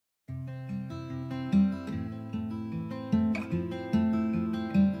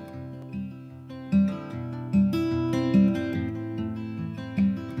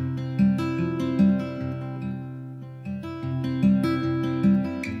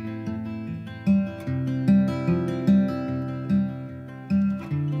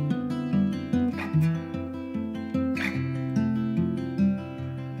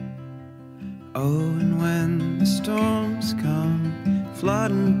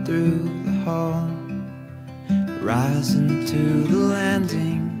through the hall, rising to the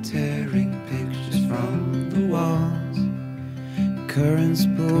landing, tearing pictures from the walls. Currents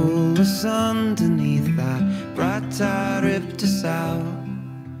pull us underneath, that bright tide ripped us out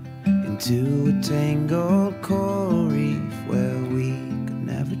into a tangled coral reef where we could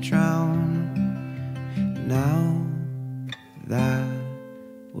never drown. Now that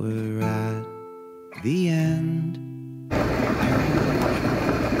we're at the end,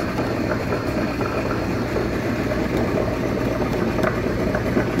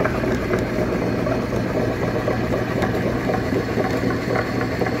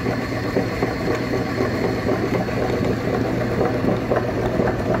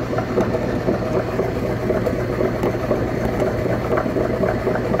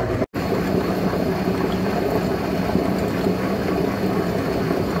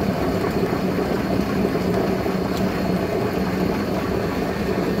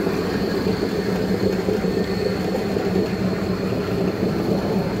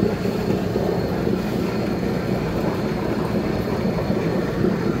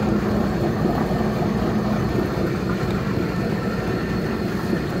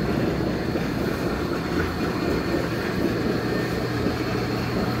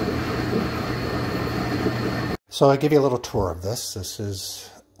 So I'll give you a little tour of this. This is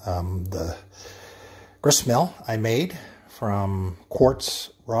the grist mill I made from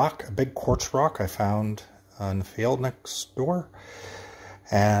quartz rock, a big quartz rock I found in the field next door,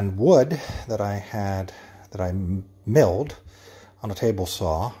 and wood that I milled on a table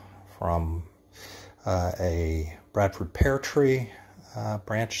saw from a Bradford pear tree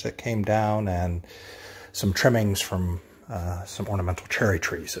branch that came down, and some trimmings from some ornamental cherry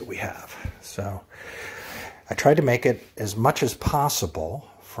trees that we have. So I tried to make it as much as possible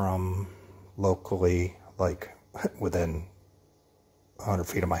from locally, like within 100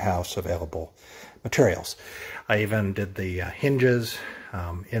 feet of my house, available materials. I even did the hinges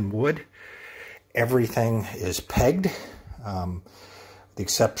in wood. Everything is pegged, with the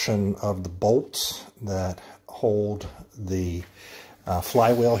exception of the bolts that hold the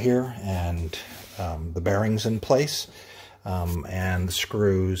flywheel here and the bearings in place. And the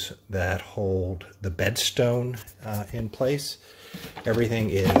screws that hold the bedstone in place.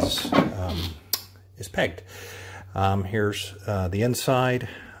 Everything is pegged. Here's the inside.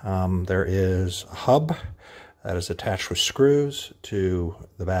 There is a hub that is attached with screws to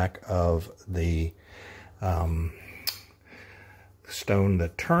the back of the stone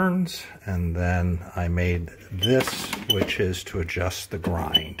that turns, and then I made this, which is to adjust the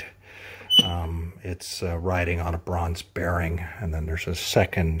grind. It's riding on a bronze bearing, and then there's a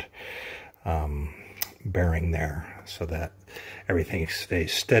second bearing there so that everything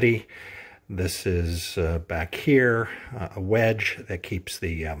stays steady. This is back here, a wedge that keeps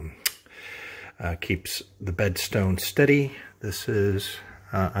the bedstone steady. This is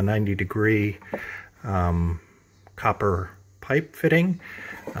a 90-degree copper pipe fitting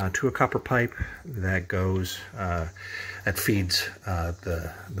to a copper pipe that goes that feeds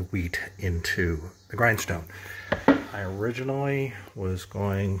the wheat into the grindstone. I originally was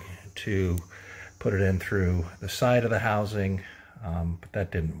going to put it in through the side of the housing, but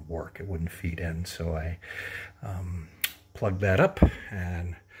that didn't work. It wouldn't feed in, so I plugged that up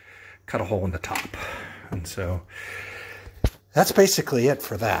and cut a hole in the top. And so that's basically it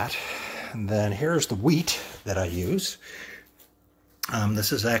for that. And then here's the wheat that I use.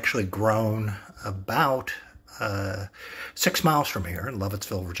 This is actually grown about 6 miles from here in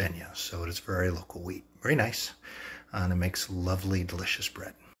Lovettsville, Virginia. So it is very local wheat. Very nice. And it makes lovely, delicious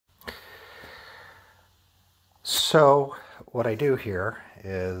bread. So what I do here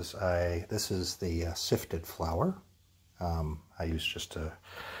is this is the sifted flour. I use just a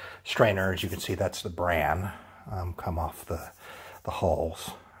strainer. As you can see, that's the bran come off the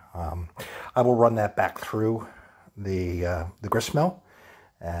hulls. I will run that back through the grist mill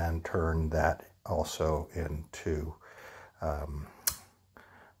and turn that also into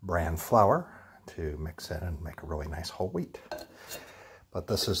bran flour to mix in and make a really nice whole wheat. But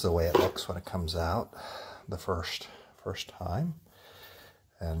this is the way it looks when it comes out the first time.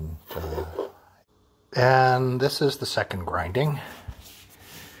 And this is the second grinding.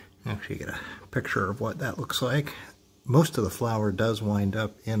 Actually get a picture of what that looks like. Most of the flour does wind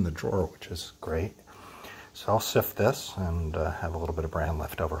up in the drawer, which is great. So I'll sift this and have a little bit of bran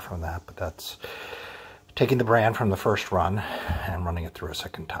left over from that, but that's taking the bran from the first run and running it through a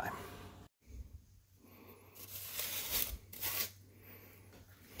second time.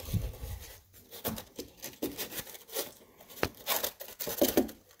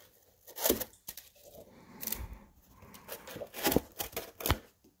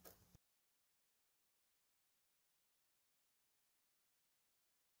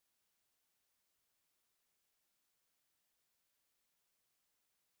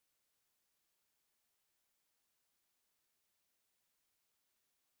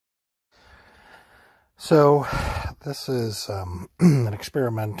 So this is an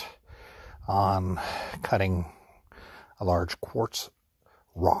experiment on cutting a large quartz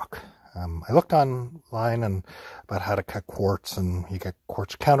rock. I looked online and about how to cut quartz, and you get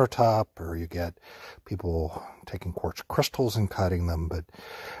quartz countertop, or you get people taking quartz crystals and cutting them, but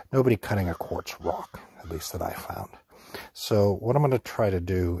nobody cutting a quartz rock, at least that I found. So what I'm going to try to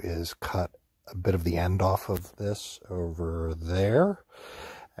do is cut a bit of the end off of this over there,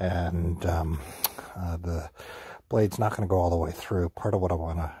 and the blade's not going to go all the way through. Part of what I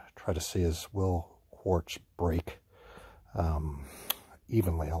want to try to see is, will quartz break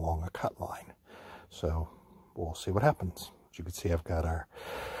evenly along a cut line? So we'll see what happens. As you can see, I've got our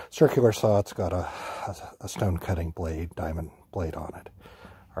circular saw. It's got a stone cutting blade, diamond blade on it.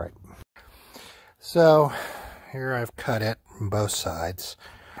 All right. So here I've cut it on both sides.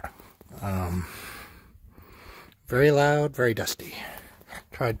 Very loud, very dusty.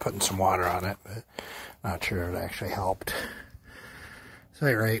 Tried putting some water on it, but not sure it actually helped.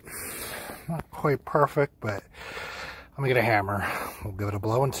 So right, not quite perfect, but let me get a hammer. We'll give it a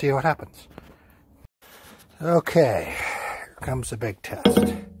blow and see what happens. Okay, here comes the big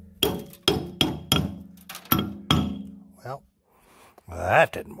test. Well,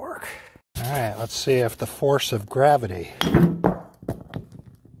 that didn't work. All right, let's see if the force of gravity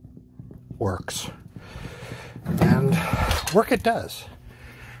works. And work it does.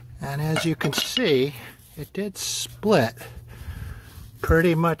 And as you can see, it did split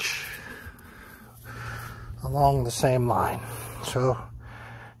pretty much along the same line. So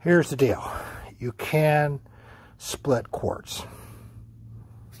here's the deal. You can split quartz.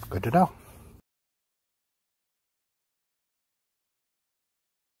 Good to know.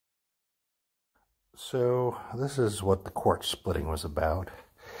 So this is what the quartz splitting was about.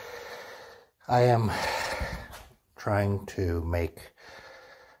 I am trying to make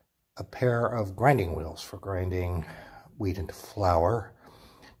a pair of grinding wheels for grinding wheat into flour.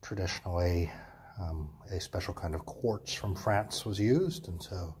 Traditionally, a special kind of quartz from France was used, and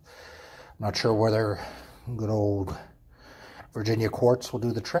so I'm not sure whether good old Virginia quartz will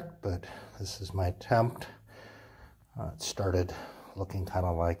do the trick, but this is my attempt. It started looking kind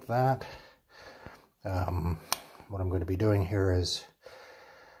of like that. What I'm going to be doing here is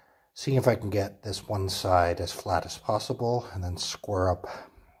seeing if I can get this one side as flat as possible, and then square up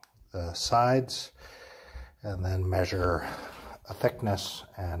the sides, and then measure a thickness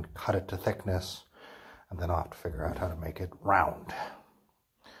and cut it to thickness, and then I'll have to figure out how to make it round.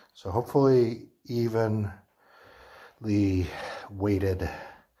 So hopefully evenly weighted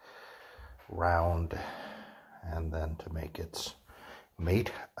round, and then to make its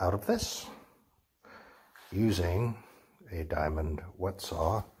mate out of this, using a diamond wet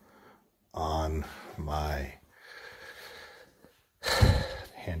saw on my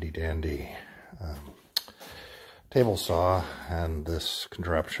handy dandy table saw, and this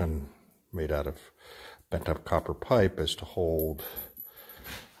contraption made out of bent up copper pipe is to hold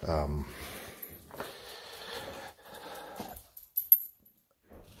a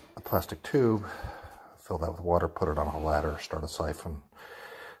plastic tube, fill that with water, put it on a ladder, start a siphon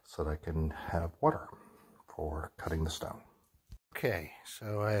so that I can have water for cutting the stone. Okay,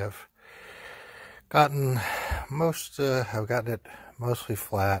 so I have gotten I've gotten it mostly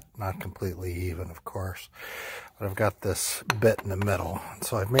flat, not completely even, of course, but I've got this bit in the middle. And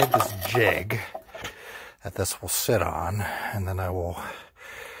so I've made this jig that this will sit on, and then I will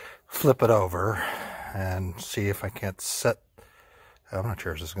flip it over and see if I can't set. I'm not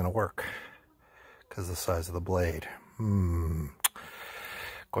sure if this is going to work because of the size of the blade. Coño,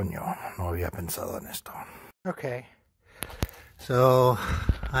 no había pensado en esto. Okay, so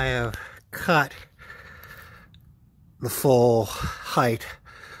I have cut the full height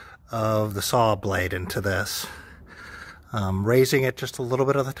of the saw blade into this, raising it just a little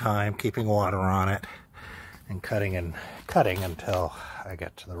bit at a time, keeping water on it, and cutting until I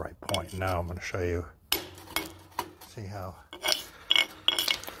get to the right point. Now I'm going to show you, see how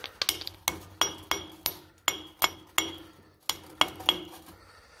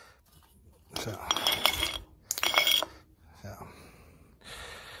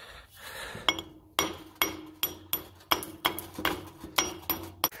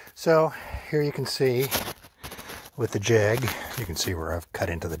So here you can see with the jig, you can see where I've cut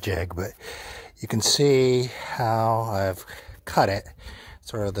into the jig, but you can see how I've cut it,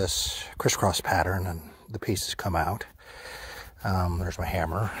 sort of this crisscross pattern, and the pieces come out. There's my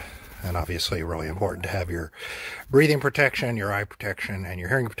hammer, and obviously really important to have your breathing protection, your eye protection, and your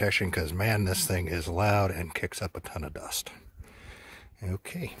hearing protection, because man, this thing is loud and kicks up a ton of dust.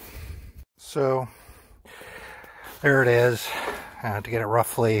 Okay, so there it is. To get it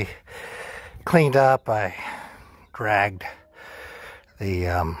roughly cleaned up. I dragged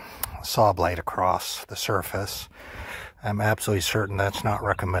the saw blade across the surface. I'm absolutely certain that's not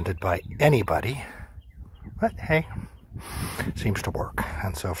recommended by anybody, but hey, seems to work,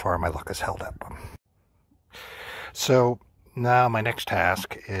 and so far my luck has held up. So now my next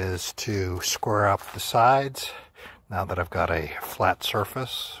task is to square up the sides now that I've got a flat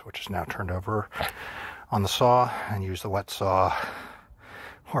surface, which is now turned over on the saw, and use the wet saw,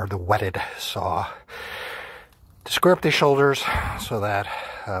 or the wetted saw, to square up the shoulders so that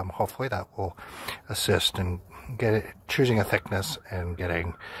hopefully that will assist in choosing a thickness and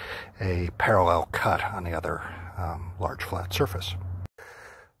getting a parallel cut on the other large flat surface.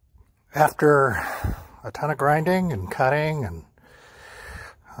 After a ton of grinding and cutting and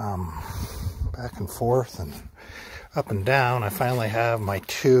back and forth and up and down, I finally have my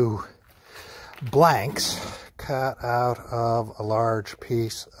two blanks cut out of a large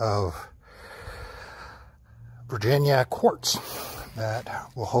piece of Virginia quartz that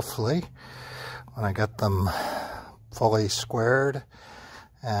will hopefully, when I get them fully squared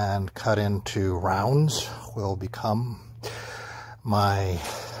and cut into rounds, will become my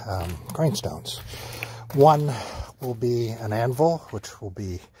grindstones. One will be an anvil, which will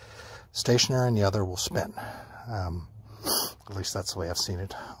be stationary, and the other will spin. At least that's the way I've seen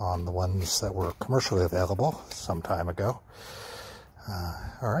it on the ones that were commercially available some time ago.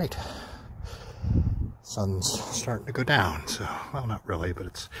 All right. Sun's starting to go down, so, well, not really, but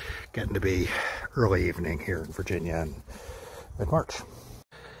it's getting to be early evening here in Virginia in mid-March.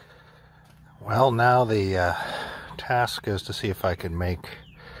 Well, now the task is to see if I can make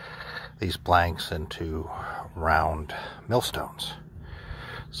these blanks into round millstones.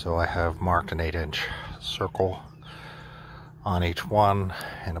 So I have marked an 8-inch circle on each one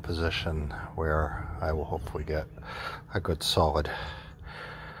in a position where I will hopefully get a good solid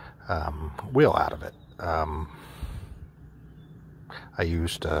wheel out of it. I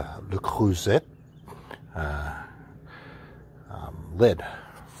used a Le Creuset lid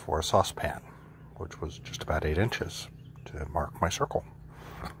for a saucepan, which was just about 8 inches to mark my circle.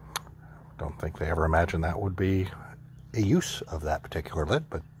 Don't think they ever imagined that would be a use of that particular lid,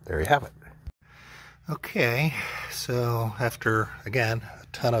 but there you have it. Okay, so after, again, a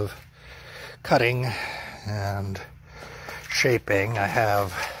ton of cutting and shaping, I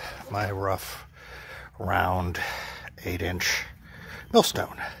have my rough, round 8-inch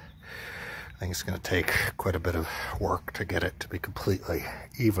millstone. I think it's going to take quite a bit of work to get it to be completely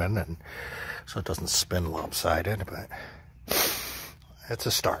even, and so it doesn't spin lopsided, but it's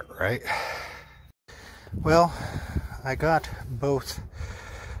a start, right? Well, I got both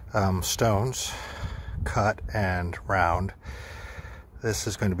stones cut and round. This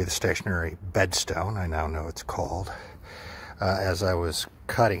is going to be the stationary bedstone, I now know it's called. As I was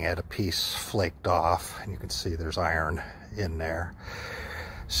cutting it, a piece flaked off, and you can see there's iron in there.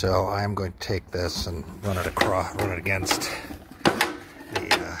 So I'm going to take this and run it against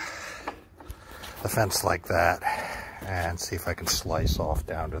the fence like that, and see if I can slice off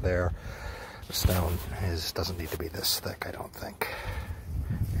down to there. The stone doesn't need to be this thick, I don't think.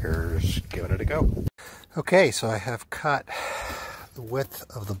 Here's giving it a go. Okay, so I have cut the width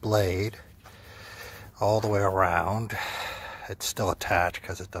of the blade all the way around. It's still attached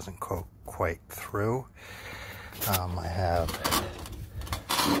because it doesn't go quite through. I have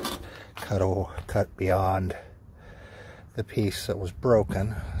cut beyond the piece that was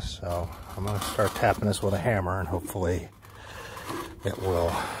broken, so I'm going to start tapping this with a hammer, and hopefully it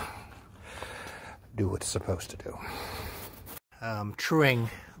will do what it's supposed to do. Truing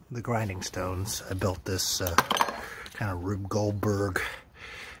the grinding stones, I built this kind of Rube Goldberg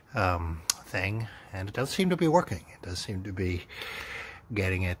thing, and it does seem to be working. It does seem to be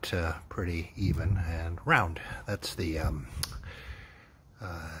getting it pretty even and round. That's the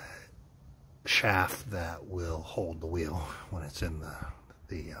shaft that will hold the wheel when it's in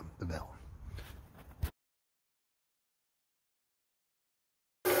the mill.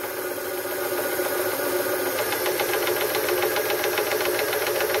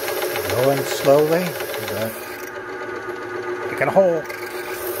 Going slowly, but taking a hole.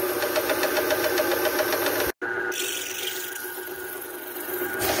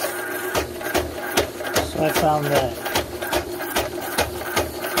 So I found that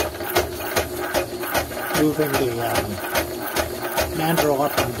moving the mandrel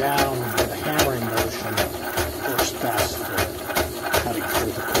up and down with a hammering motion works best for cutting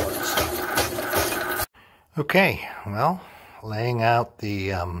through the quartz. Okay, well, laying out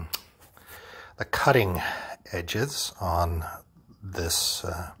the cutting edges on this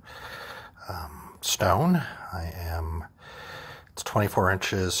stone. It's 24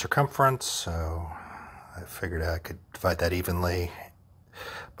 inches circumference, so I figured I could divide that evenly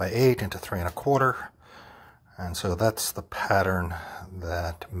by 8 into 3 1/4. And so that's the pattern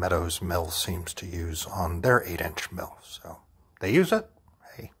that Meadows Mill seems to use on their 8-inch mill. So they use it,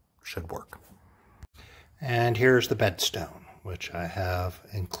 hey, should work. And here's the bedstone, which I have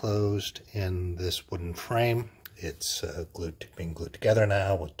enclosed in this wooden frame. It's being glued together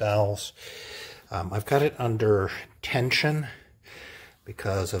now with dowels. I've got it under tension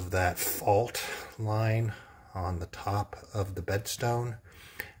because of that fault line on the top of the bedstone.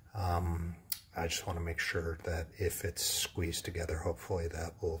 I just want to make sure that if it's squeezed together, hopefully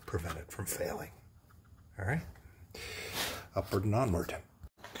that will prevent it from failing. All right, upward and onward.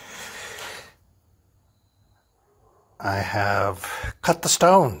 I have cut the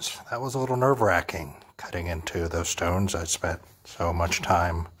stones. That was a little nerve-wracking, cutting into those stones. I spent so much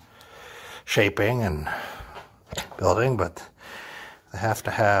time shaping and building, but I have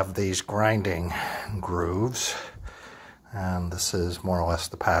to have these grinding grooves. And this is more or less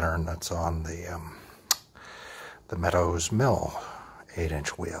the pattern that's on the Meadows Mill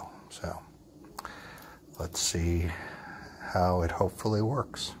 8-inch wheel. So let's see how it hopefully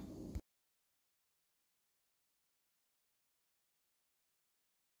works.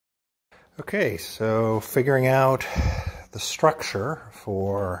 Okay, so figuring out the structure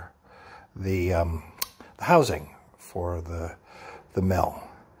for the housing for the mill.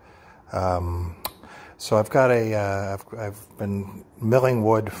 So I've got I've been milling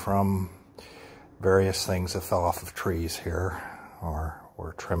wood from various things that fell off of trees here or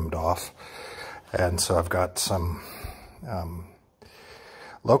were trimmed off. And so I've got some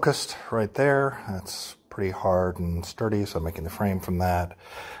locust right there. That's pretty hard and sturdy, so I'm making the frame from that.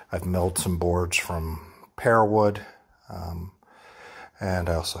 I've milled some boards from pear wood, and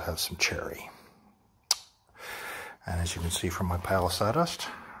I also have some cherry. And as you can see from my pile of sawdust,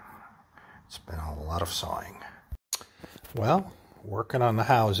 it's been a lot of sawing. Well, working on the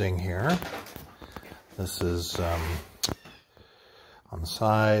housing here. This is on the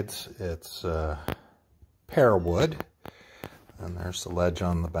sides, it's pear wood, and there's the ledge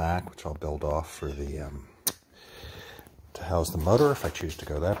on the back, which I'll build off for the to house the motor if I choose to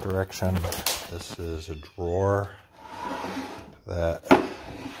go that direction. This is a drawer that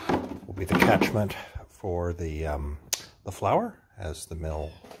will be the catchment for the flour as the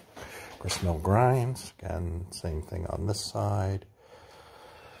grist mill grinds. Again, same thing on this side.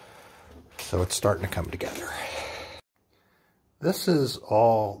 So it's starting to come together. This is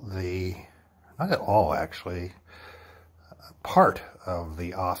all not all actually, part of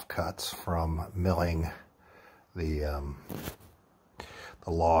the offcuts from milling the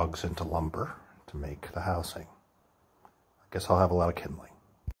logs into lumber to make the housing. I guess I'll have a lot of kindling.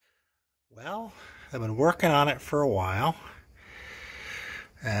 Well, I've been working on it for a while,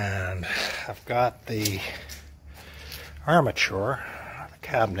 and I've got the armature, the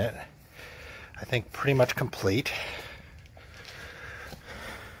cabinet, I think pretty much complete,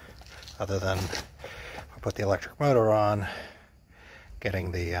 other than I put the electric motor on,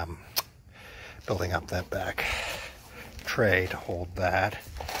 getting the building up that back tray to hold that.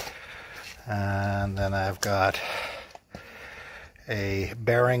 And then I've got a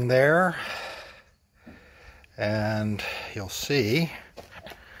bearing there, and you'll see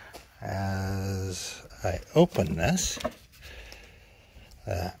as I open this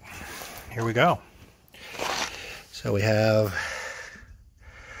here we go. So we have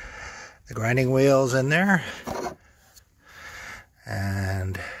the grinding wheels in there,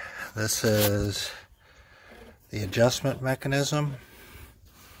 and this is the adjustment mechanism.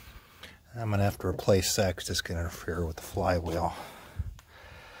 I'm going to have to replace that because it's going to interfere with the flywheel.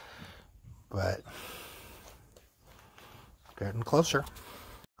 But getting closer.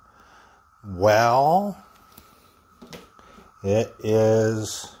 Well, it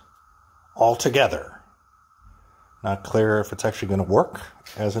is all together. Not clear if it's actually going to work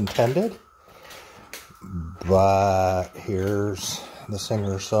as intended, but here's the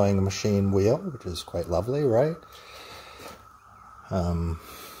Singer sewing machine wheel, which is quite lovely, right?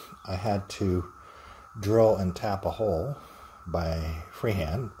 I had to drill and tap a hole by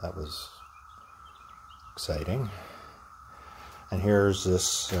freehand. That was exciting. And here's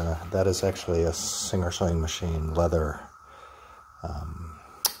this, that is actually a Singer sewing machine leather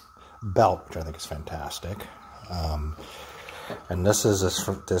belt, which I think is fantastic. And this is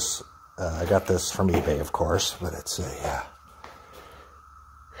I got this from eBay, of course, but it's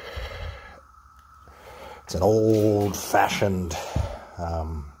an old-fashioned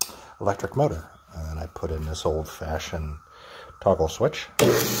electric motor, and I put in this old-fashioned toggle switch.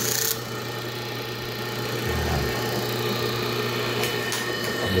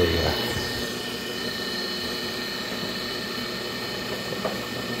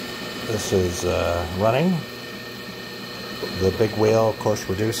 This is running. The big wheel, of course,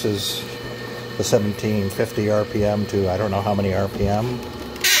 reduces the 1750 RPM to I don't know how many RPM.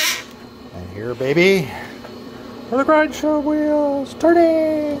 And here, baby, are the grind show wheels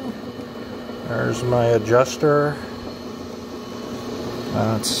turning. There's my adjuster.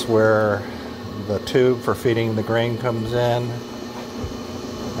 That's where the tube for feeding the grain comes in.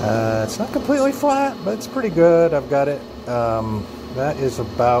 It's not completely flat, but it's pretty good. I've got it. That is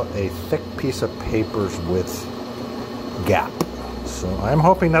about a thick piece of paper's width gap. So I'm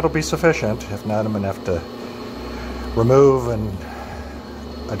hoping that'll be sufficient. If not, I'm going to have to remove and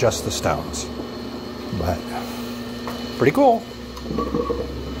adjust the stones. But pretty cool.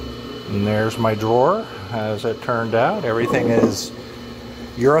 And there's my drawer. As it turned out, everything is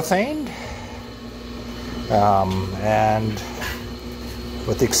urethaned. And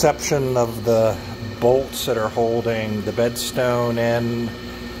with the exception of the bolts that are holding the bedstone in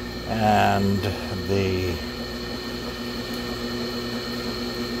and the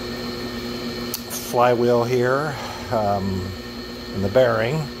flywheel here and the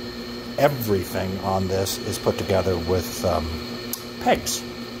bearing, everything on this is put together with pegs.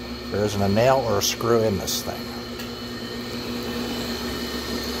 There isn't a nail or a screw in this thing.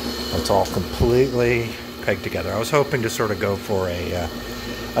 It's all completely pegged together. I was hoping to sort of go for a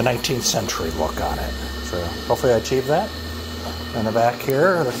 19th century look on it. So hopefully I achieved that. And the back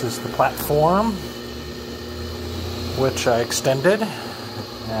here, this is the platform, which I extended.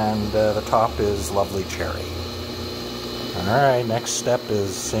 And the top is lovely cherry. Alright, next step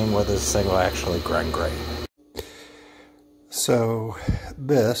is seeing whether this thing will actually grind grain. So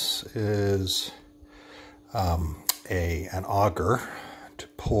this is an auger to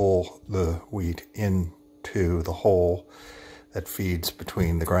pull the wheat into the hole that feeds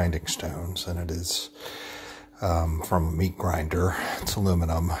between the grinding stones, and it is from a meat grinder. It's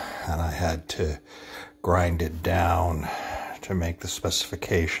aluminum, and I had to grind it down to make the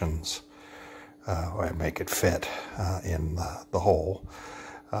specifications or make it fit in the hole.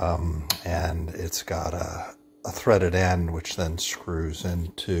 And it's got a threaded end which then screws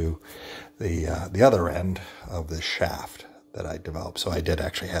into the other end of this shaft that I developed. So I did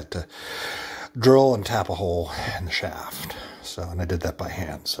actually had to drill and tap a hole in the shaft. So, and I did that by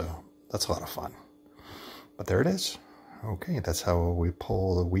hand, so that's a lot of fun. But there it is. Okay, that's how we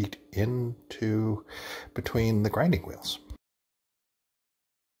pull the wheat into between the grinding wheels.